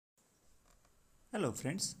Hello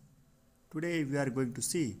friends, today we are going to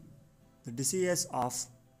see the diseases of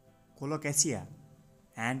Colocasia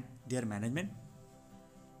and their management.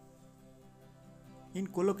 In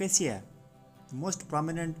Colocasia, the most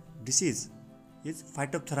prominent disease is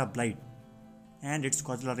Phytophthora blight and its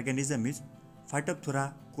causal organism is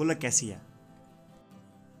Phytophthora colocasia.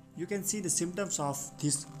 You can see the symptoms of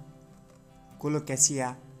this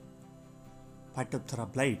Colocasia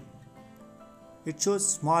Phytophthora blight. It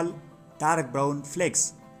shows small dark brown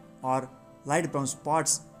flakes or light brown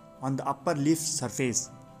spots on the upper leaf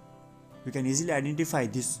surface. You can easily identify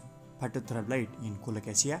this Phytophthora blight in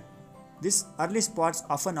Colocasia. These early spots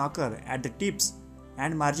often occur at the tips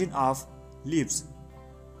and margin of leaves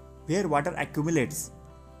where water accumulates.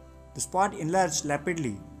 The spot enlarges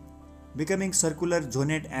rapidly, becoming circular,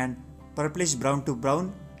 zonate and purplish brown to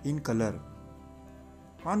brown in color.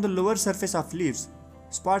 On the lower surface of leaves,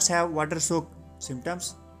 spots have water-soaked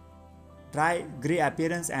symptoms. Dry, grey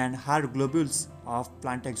appearance and hard globules of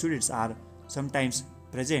plant exudates are sometimes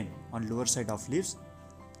present on lower side of leaves.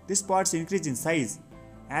 These spots increase in size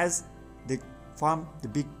as they form the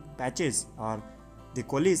big patches or they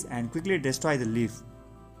coalesce and quickly destroy the leaf.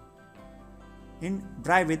 In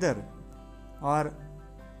dry weather or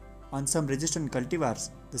on some resistant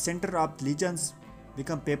cultivars, the center of the lesions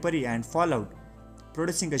become papery and fall out,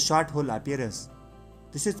 producing a short hole appearance.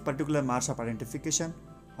 This is particular marks of identification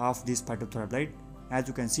of this Phytophthora blight, as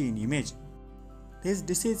you can see in image. This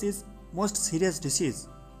disease is most serious disease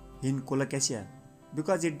in Colocasia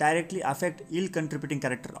because it directly affects yield contributing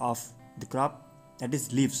character of the crop, that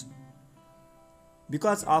is leaves.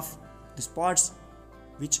 Because of the spots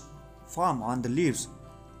which form on the leaves,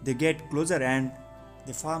 they get closer and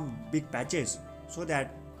they form big patches so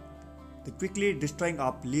that the quickly destroying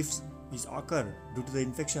of leaves is occur due to the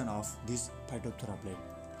infection of this Phytophthora blight.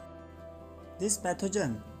 This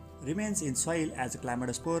pathogen remains in soil as a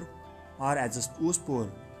chlamydospore or as a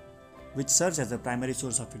oospore, which serves as a primary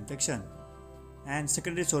source of infection, and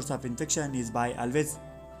secondary source of infection is by always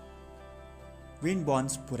wind-borne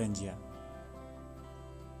sporangia.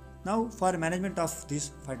 Now, for management of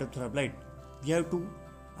this Phytophthora blight, we have to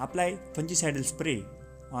apply fungicidal spray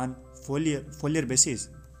on foliar basis.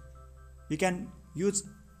 We can use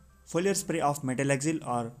foliar spray of metalaxyl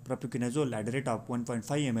or propiconazole at a rate of 1.5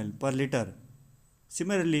 ml per liter.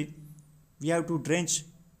 Similarly, we have to drench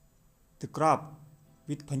the crop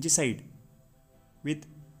with fungicide with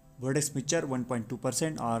Verdex mixture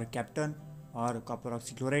 1.2% or Captan or copper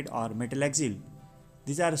oxychloride or metalaxyl.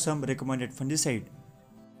 These are some recommended fungicide.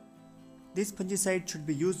 This fungicide should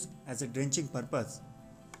be used as a drenching purpose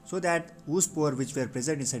so that oospore which were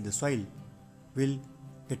present inside the soil will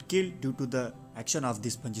get killed due to the action of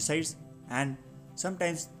these fungicides, and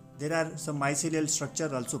sometimes there are some mycelial structure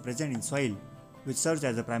also present in soil which serves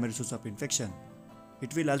as a primary source of infection.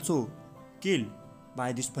 It will also kill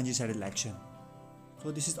by this fungicidal action. So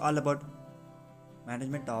this is all about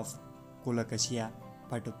management of Colocasia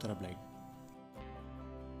Phytophthora blight.